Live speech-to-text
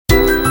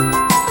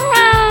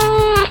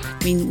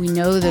I mean, we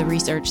know the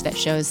research that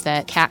shows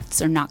that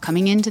cats are not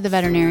coming into the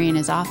veterinarian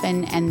as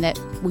often, and that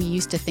we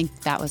used to think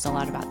that was a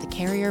lot about the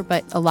carrier,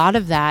 but a lot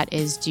of that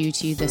is due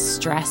to the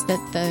stress that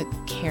the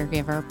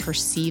caregiver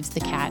perceives the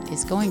cat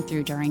is going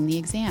through during the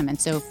exam.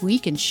 And so if we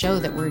can show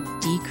that we're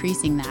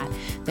decreasing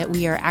that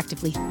we are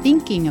actively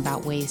thinking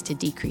about ways to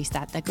decrease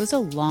that, that goes a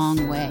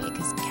long way,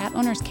 because cat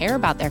owners care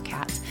about their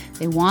cats.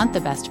 They want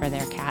the best for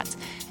their cats.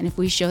 And if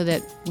we show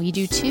that we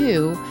do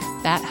too,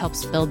 that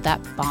helps build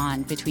that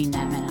bond between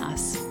them and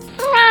us.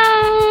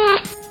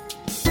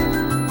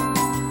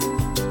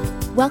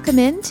 Welcome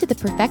in to the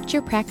Perfect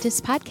Your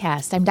Practice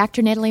podcast. I'm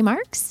Dr. Natalie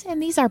Marks,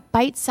 and these are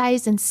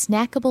bite-sized and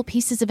snackable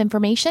pieces of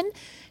information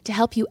to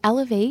help you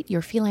elevate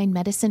your feline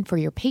medicine for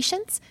your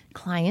patients,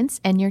 clients,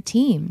 and your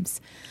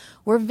teams.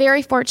 We're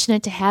very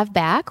fortunate to have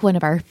back one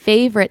of our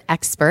favorite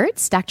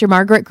experts, Dr.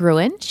 Margaret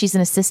Gruen. She's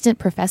an assistant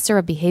professor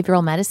of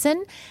behavioral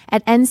medicine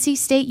at NC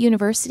State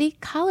University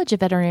College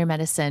of Veterinary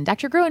Medicine.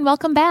 Dr. Gruen,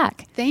 welcome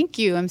back. Thank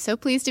you. I'm so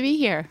pleased to be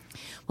here.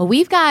 Well,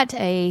 we've got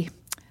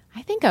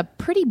I think a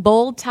pretty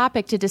bold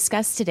topic to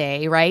discuss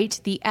today, right?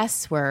 The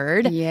S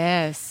word.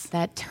 Yes.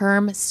 That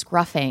term,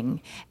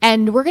 scruffing.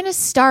 And we're going to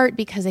start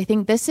because I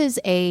think this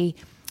is a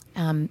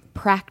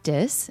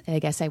practice, I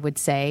guess I would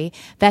say,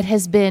 that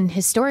has been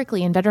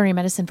historically in veterinary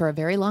medicine for a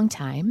very long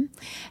time.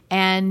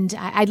 And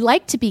I'd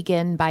like to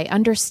begin by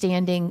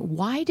understanding,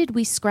 why did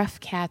we scruff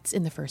cats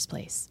in the first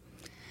place?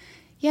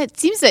 Yeah, it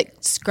seems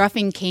that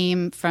scruffing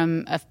came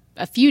from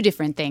a few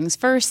different things.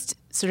 First,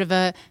 sort of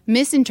a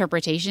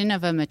misinterpretation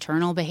of a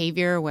maternal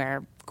behavior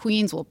where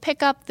queens will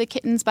pick up the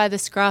kittens by the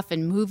scruff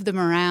and move them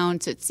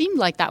around. So it seemed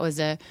like that was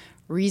a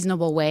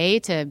reasonable way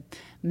to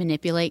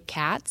manipulate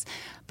cats.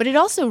 But it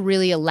also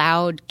really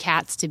allowed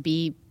cats to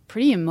be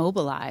pretty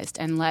immobilized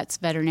and lets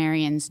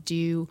veterinarians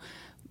do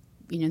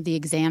the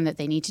exam that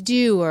they need to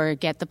do or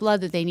get the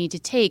blood that they need to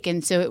take.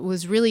 And so it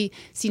was really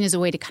seen as a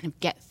way to kind of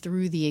get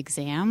through the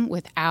exam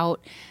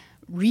without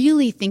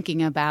really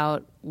thinking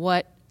about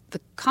what the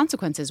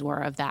consequences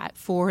were of that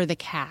for the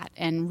cat,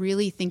 and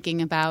really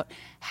thinking about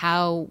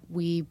how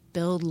we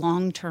build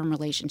long-term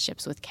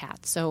relationships with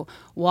cats. So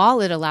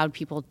while it allowed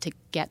people to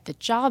get the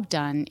job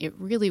done, it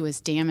really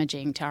was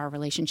damaging to our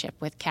relationship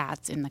with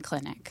cats in the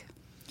clinic.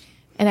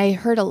 And I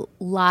heard a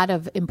lot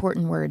of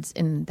important words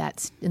in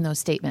those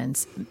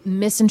statements.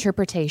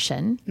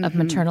 Misinterpretation of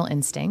maternal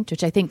instinct,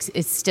 which I think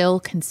is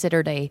still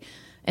considered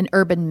an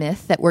urban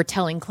myth that we're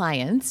telling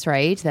clients,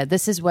 right? That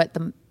this is what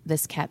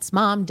this cat's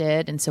mom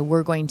did, and so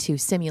we're going to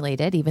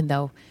simulate it, even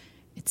though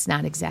it's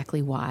not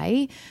exactly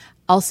why.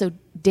 Also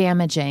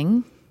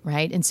damaging,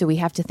 right? And so we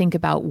have to think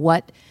about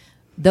what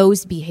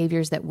those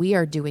behaviors that we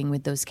are doing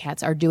with those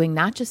cats are doing,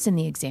 not just in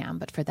the exam,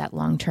 but for that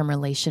long-term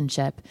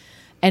relationship.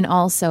 And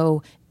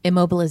also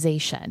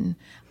immobilization.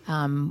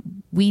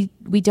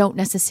 We don't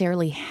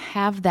necessarily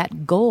have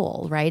that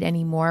goal, right,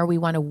 anymore. We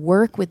want to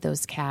work with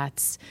those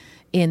cats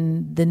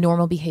in the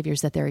normal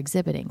behaviors that they're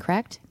exhibiting,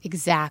 correct?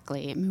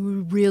 Exactly. I mean, we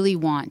really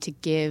want to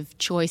give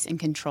choice and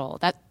control.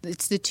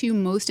 It's the two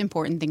most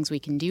important things we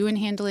can do in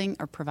handling,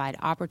 or provide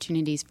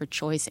opportunities for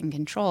choice and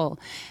control.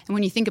 And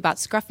when you think about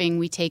scruffing,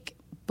 we take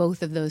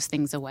both of those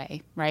things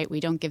away, right?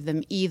 We don't give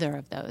them either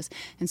of those.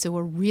 And so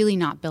we're really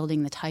not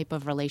building the type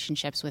of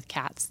relationships with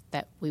cats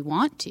that we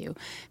want to,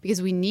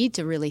 because we need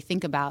to really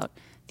think about,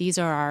 these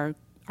are our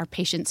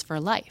patients for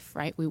life,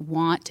 right? We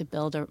want to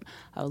build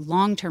a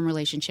long-term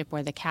relationship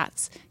where the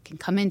cats can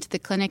come into the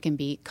clinic and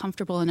be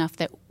comfortable enough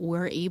that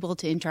we're able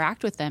to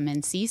interact with them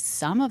and see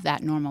some of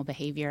that normal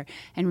behavior,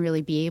 and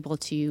really be able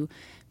to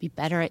be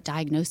better at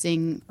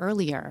diagnosing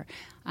earlier.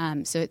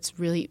 So it's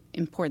really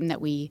important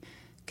that we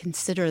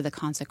consider the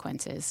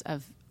consequences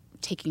of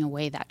taking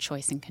away that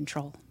choice and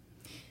control.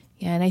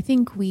 Yeah, and I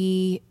think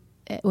when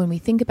we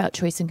think about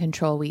choice and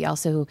control, we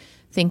also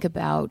think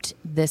about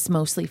this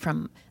mostly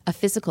from a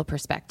physical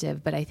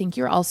perspective, but I think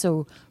you're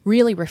also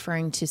really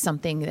referring to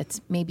something that's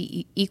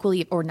maybe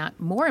equally or not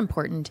more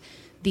important,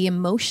 the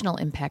emotional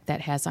impact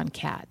that has on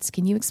cats.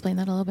 Can you explain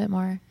that a little bit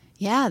more?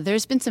 Yeah,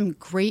 there's been some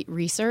great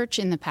research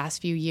in the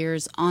past few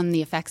years on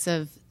the effects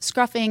of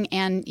scruffing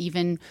and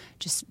even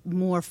just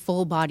more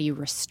full body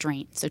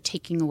restraint, so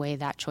taking away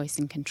that choice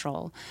and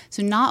control.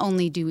 So not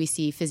only do we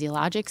see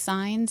physiologic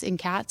signs in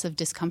cats of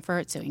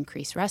discomfort, so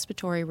increased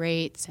respiratory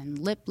rates and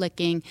lip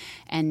licking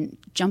and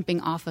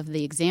jumping off of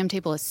the exam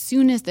table as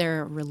soon as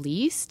they're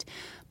released,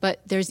 but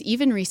there's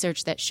even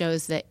research that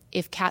shows that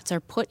if cats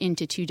are put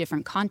into two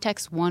different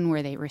contexts, one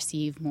where they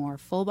receive more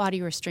full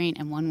body restraint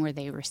and one where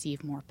they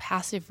receive more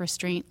passive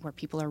restraint, where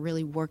people are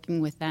really working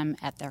with them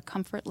at their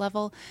comfort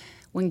level,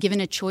 when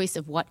given a choice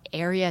of what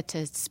area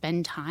to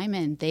spend time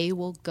in, they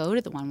will go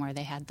to the one where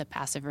they had the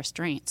passive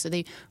restraint. So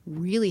they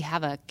really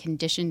have a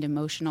conditioned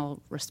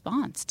emotional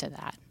response to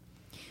that.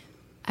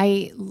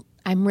 I'm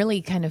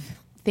really kind of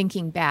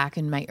thinking back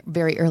in my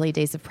very early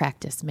days of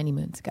practice, many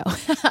moons ago,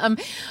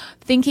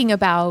 thinking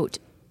about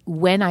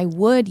when I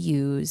would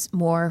use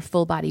more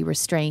full body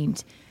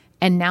restraint.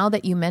 And now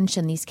that you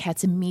mention these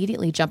cats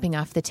immediately jumping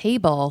off the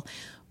table,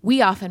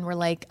 we often were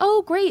like,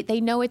 oh, great,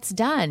 they know it's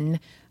done.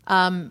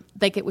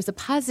 like it was a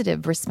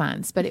positive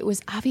response, but it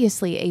was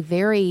obviously a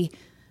very,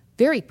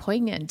 very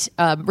poignant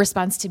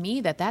response to me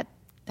that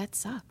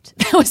sucked.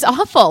 That was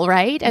awful,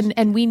 right?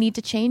 And we need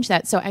to change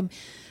that. So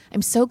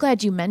I'm so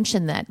glad you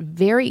mentioned that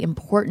very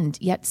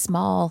important yet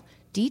small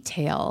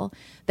detail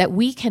that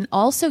we can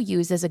also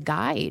use as a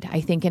guide, I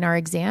think, in our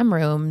exam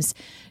rooms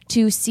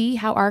to see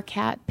how our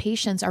cat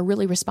patients are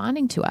really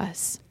responding to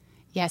us.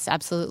 Yes,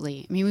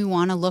 absolutely. I mean, we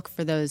want to look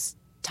for those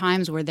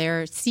times where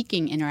they're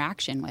seeking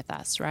interaction with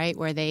us, right?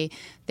 Where they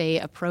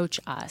approach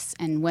us.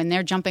 And when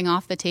they're jumping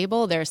off the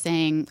table, they're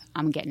saying,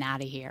 I'm getting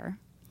out of here.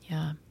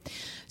 Yeah.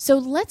 So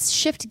let's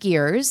shift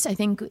gears. I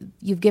think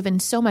you've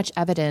given so much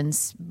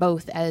evidence,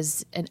 both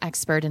as an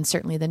expert and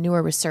certainly the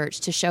newer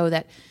research, to show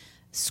that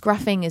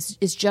scruffing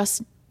is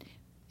just,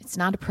 it's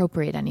not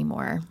appropriate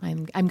anymore.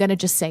 I'm going to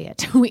just say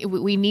it.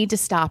 We need to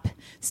stop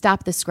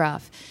the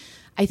scruff.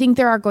 I think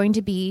there are going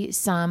to be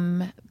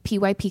some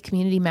PYP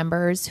community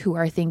members who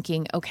are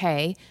thinking,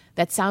 okay,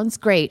 that sounds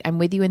great. I'm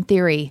with you in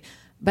theory,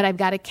 but I've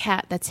got a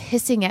cat that's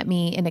hissing at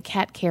me in a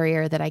cat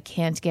carrier that I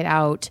can't get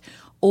out,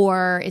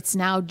 or it's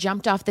now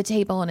jumped off the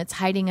table and it's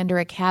hiding under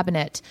a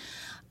cabinet.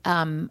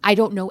 I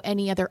don't know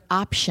any other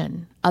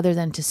option other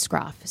than to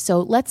scruff. So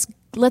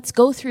let's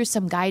go through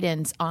some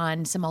guidance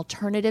on some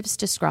alternatives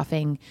to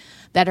scruffing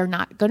that are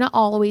not going to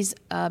always,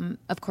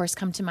 of course,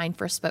 come to mind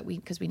first, but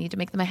because we need to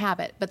make them a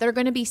habit, but they're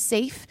going to be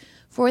safe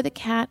for the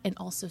cat and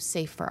also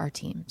safe for our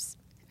teams.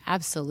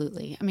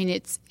 Absolutely. I mean,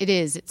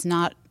 it's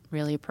not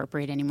really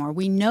appropriate anymore.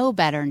 We know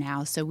better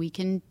now, so we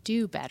can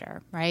do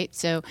better, right?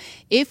 So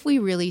if we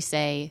really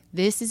say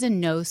this is a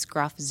no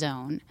scruff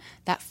zone,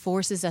 that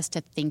forces us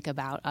to think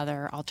about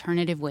other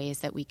alternative ways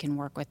that we can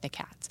work with the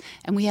cats.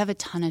 And we have a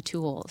ton of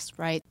tools,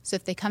 right? So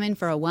if they come in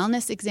for a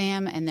wellness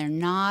exam and they're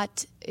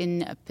not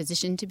in a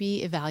position to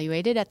be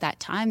evaluated at that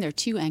time, they're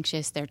too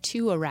anxious, they're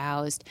too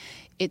aroused,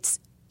 it's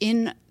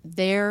in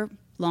their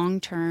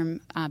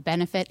long-term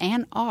benefit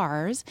and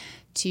ours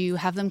to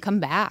have them come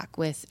back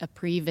with a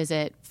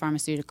pre-visit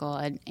pharmaceutical,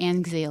 an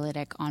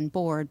anxiolytic on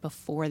board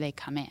before they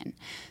come in.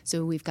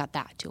 So we've got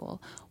that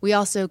tool. We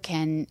also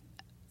can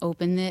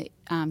open the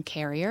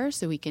carrier,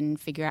 so we can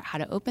figure out how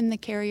to open the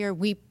carrier.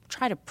 We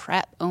try to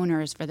prep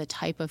owners for the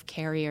type of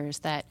carriers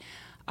that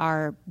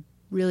are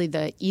really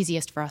the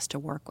easiest for us to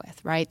work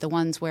with, right? The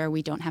ones where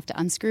we don't have to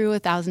unscrew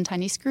 1,000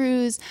 tiny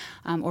screws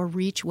or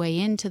reach way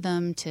into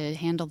them to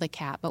handle the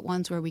cat, but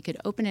ones where we could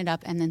open it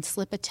up and then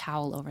slip a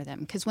towel over them.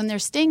 Because when they're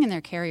staying in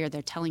their carrier,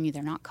 they're telling you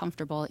they're not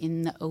comfortable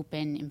in the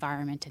open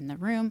environment in the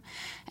room.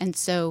 And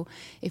so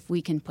if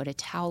we can put a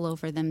towel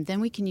over them, then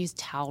we can use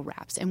towel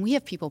wraps. And we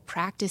have people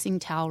practicing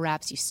towel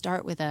wraps. You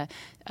start with a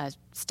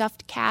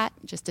stuffed cat,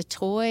 just a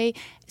toy,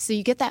 so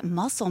you get that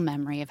muscle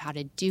memory of how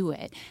to do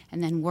it,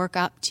 and then work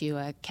up to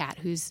a cat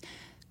who's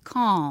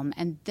calm,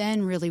 and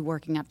then really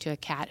working up to a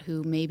cat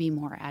who may be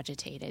more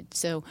agitated.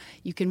 So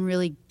you can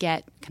really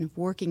get kind of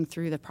working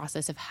through the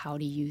process of how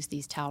to use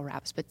these towel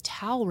wraps. But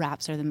towel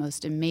wraps are the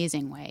most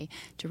amazing way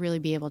to really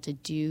be able to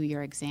do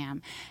your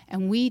exam.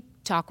 And we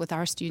talk with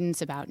our students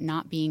about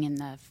not being in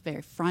the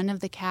very front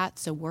of the cat,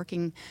 so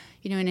working,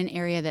 in an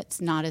area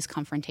that's not as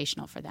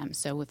confrontational for them.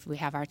 So if we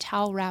have our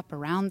towel wrap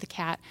around the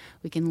cat,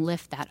 we can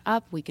lift that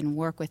up, we can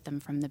work with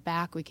them from the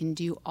back, we can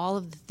do all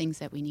of the things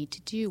that we need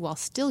to do while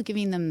still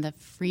giving them the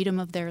freedom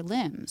of their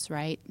limbs,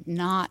 right?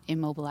 Not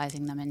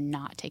immobilizing them and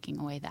not taking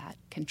away that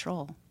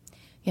control.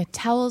 Yeah,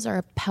 towels are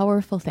a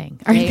powerful thing,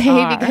 aren't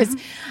they? Because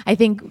I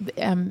think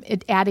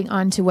adding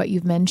on to what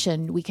you've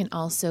mentioned, we can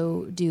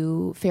also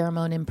do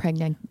pheromone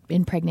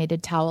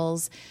impregnated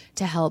towels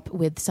to help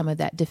with some of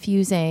that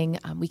diffusing.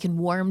 We can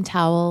warm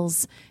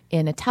towels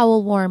in a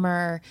towel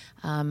warmer.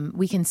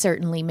 We can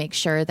certainly make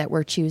sure that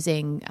we're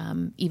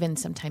choosing even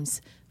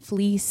sometimes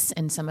fleece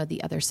and some of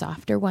the other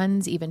softer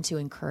ones, even to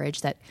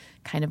encourage that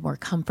kind of more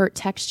comfort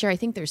texture. I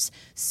think there's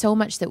so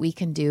much that we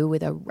can do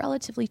with a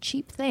relatively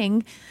cheap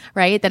thing,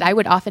 right, that I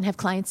would often have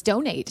clients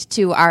donate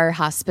to our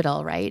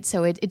hospital, right?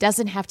 So it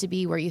doesn't have to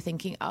be where you're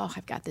thinking, oh,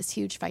 I've got this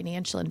huge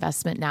financial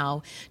investment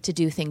now to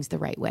do things the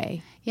right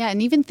way. Yeah,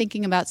 and even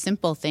thinking about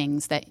simple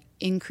things that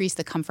increase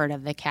the comfort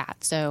of the cat.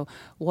 So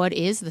what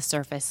is the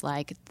surface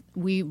like?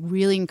 We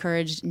really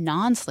encourage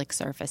non-slick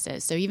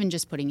surfaces. So even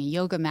just putting a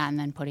yoga mat and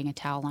then putting a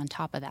towel on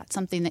top of that,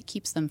 something that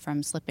keeps them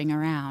from slipping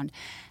around.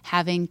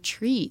 Having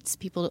treats.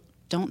 People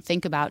don't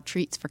think about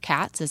treats for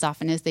cats as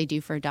often as they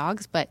do for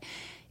dogs, but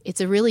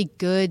it's a really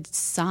good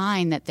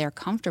sign that they're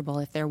comfortable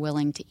if they're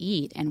willing to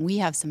eat. And we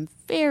have some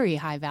very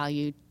high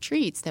value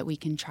treats that we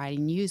can try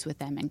and use with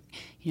them and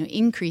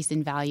increase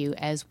in value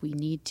as we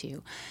need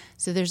to.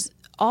 So there's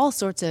all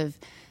sorts of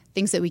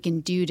things that we can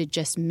do to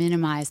just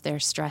minimize their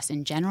stress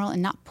in general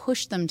and not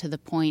push them to the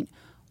point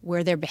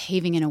where they're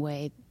behaving in a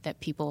way that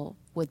people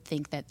would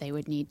think that they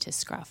would need to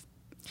scruff.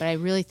 But I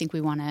really think we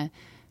want to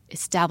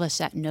establish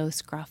that no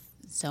scruff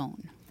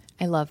zone.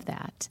 I love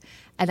that.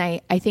 And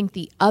I think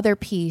the other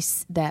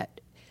piece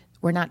that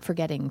we're not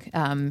forgetting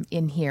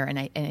in here, and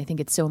I think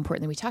it's so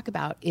important that we talk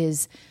about,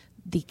 is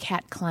the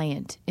cat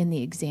client in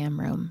the exam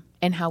room.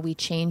 and how we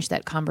change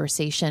that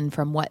conversation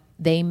from what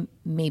they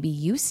maybe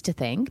used to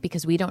think,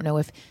 because we don't know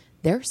if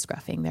they're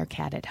scruffing their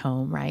cat at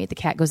home, right? The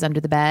cat goes under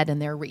the bed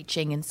and they're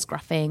reaching and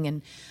scruffing,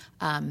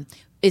 and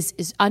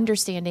is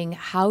understanding,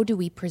 how do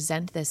we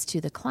present this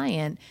to the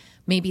client?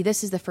 Maybe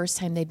this is the first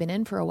time they've been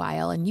in for a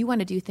while and you want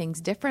to do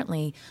things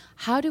differently.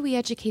 How do we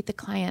educate the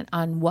client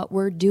on what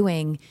we're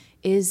doing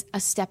is a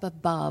step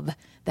above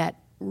that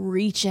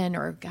reach in,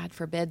 or God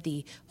forbid,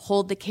 the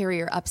hold the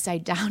carrier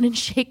upside down and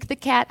shake the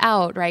cat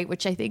out, right?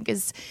 Which I think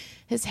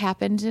has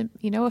happened,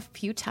 a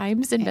few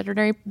times in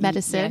veterinary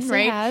medicine, yes,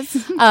 right? It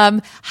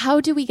has. How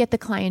do we get the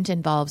client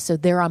involved so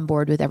they're on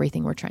board with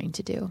everything we're trying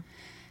to do?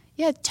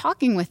 Yeah,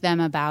 talking with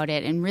them about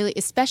it, and really,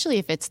 especially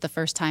if it's the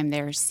first time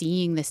they're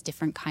seeing this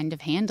different kind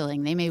of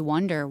handling, they may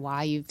wonder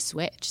why you've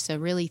switched. So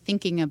really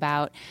thinking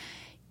about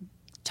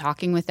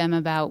talking with them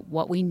about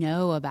what we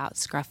know about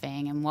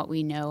scruffing and what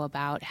we know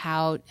about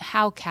how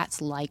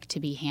cats like to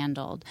be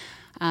handled.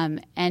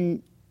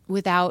 And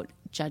without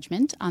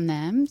judgment on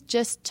them,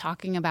 just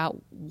talking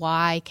about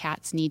why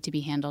cats need to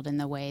be handled in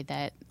the way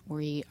that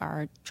we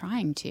are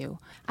trying to.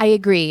 I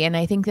agree. And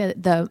I think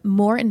that the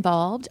more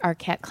involved our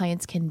cat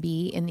clients can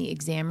be in the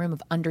exam room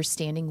of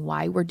understanding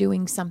why we're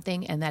doing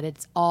something and that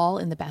it's all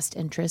in the best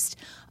interest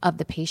of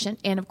the patient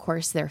and, of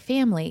course, their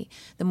family,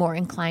 the more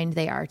inclined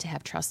they are to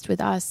have trust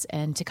with us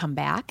and to come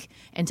back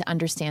and to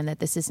understand that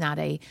this is not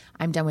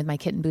I'm done with my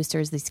kitten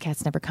boosters. These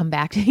cats never come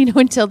back,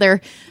 until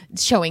they're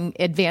showing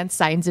advanced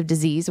signs of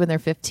disease when they're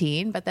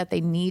 15, but that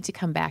they need to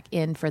come back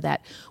in for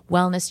that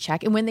wellness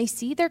check. And when they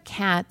see their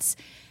cats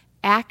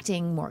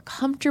acting more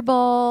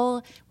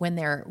comfortable, when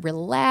they're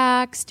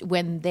relaxed,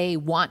 when they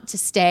want to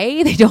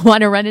stay, they don't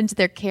want to run into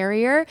their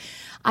carrier.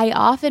 I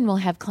often will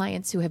have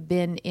clients who have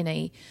been in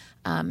a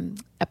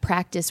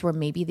practice where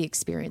maybe the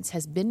experience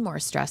has been more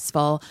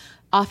stressful,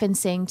 often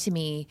saying to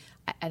me,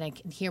 and I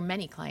can hear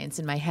many clients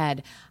in my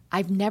head,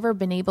 I've never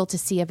been able to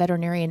see a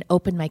veterinarian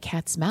open my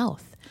cat's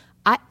mouth.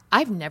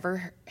 I've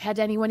never had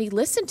anyone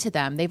listen to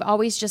them. They've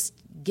always just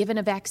given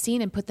a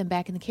vaccine and put them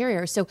back in the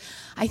carrier. So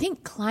I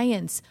think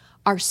clients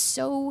are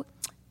so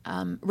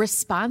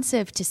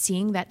responsive to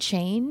seeing that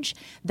change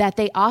that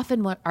they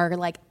often are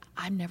like,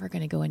 I'm never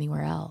going to go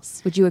anywhere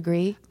else. Would you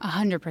agree?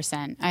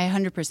 100%. I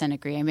 100%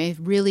 agree. I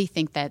really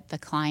think that the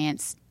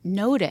clients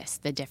notice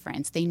the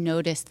difference. They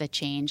notice the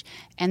change,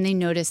 and they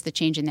notice the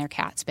change in their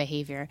cat's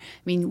behavior.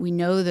 We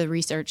know the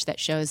research that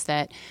shows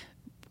that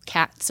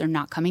cats are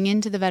not coming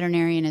into the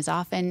veterinarian as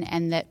often,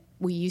 and that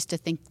we used to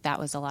think that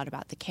was a lot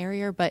about the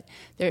carrier, but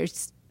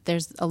there's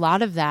a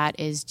lot of that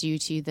is due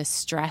to the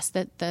stress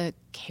that the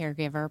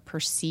caregiver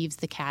perceives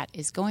the cat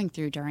is going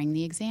through during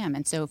the exam.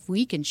 And so if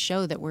we can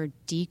show that we're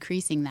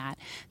decreasing that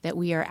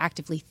we are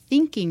actively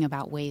thinking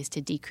about ways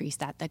to decrease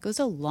that goes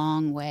a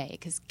long way,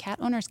 because cat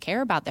owners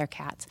care about their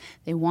cats.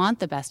 They want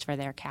the best for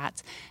their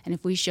cats. And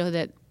if we show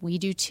that we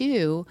do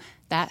too,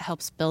 that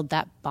helps build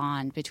that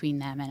bond between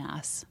them and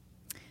us.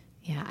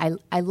 Yeah,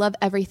 I love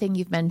everything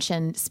you've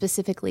mentioned,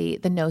 specifically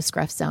the no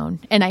scruff zone.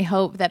 And I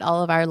hope that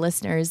all of our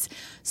listeners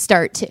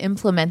start to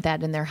implement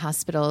that in their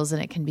hospitals,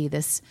 and it can be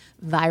this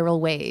viral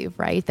wave,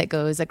 right, that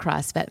goes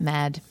across vet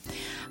med.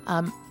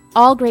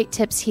 All great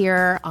tips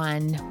here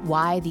on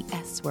why the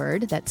S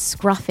word, that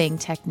scruffing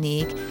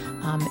technique,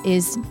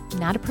 is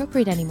not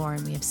appropriate anymore.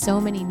 And we have so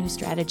many new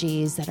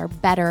strategies that are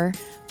better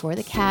for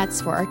the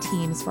cats, for our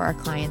teams, for our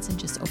clients, and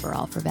just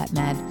overall for vet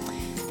med.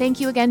 Thank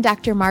you again,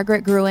 Dr.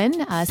 Margaret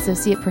Gruen,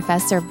 Associate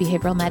Professor of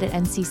Behavioral Med at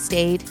NC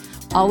State.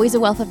 Always a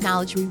wealth of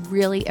knowledge. We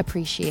really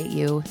appreciate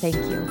you. Thank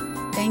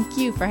you. Thank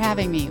you for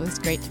having me. It was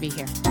great to be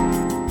here.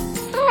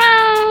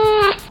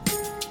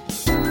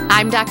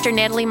 I'm Dr.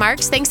 Natalie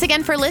Marks. Thanks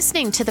again for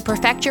listening to the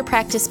Perfect Your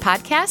Practice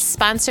podcast,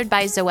 sponsored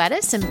by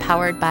Zoetis and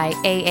powered by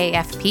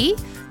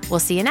AAFP. We'll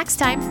see you next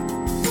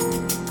time.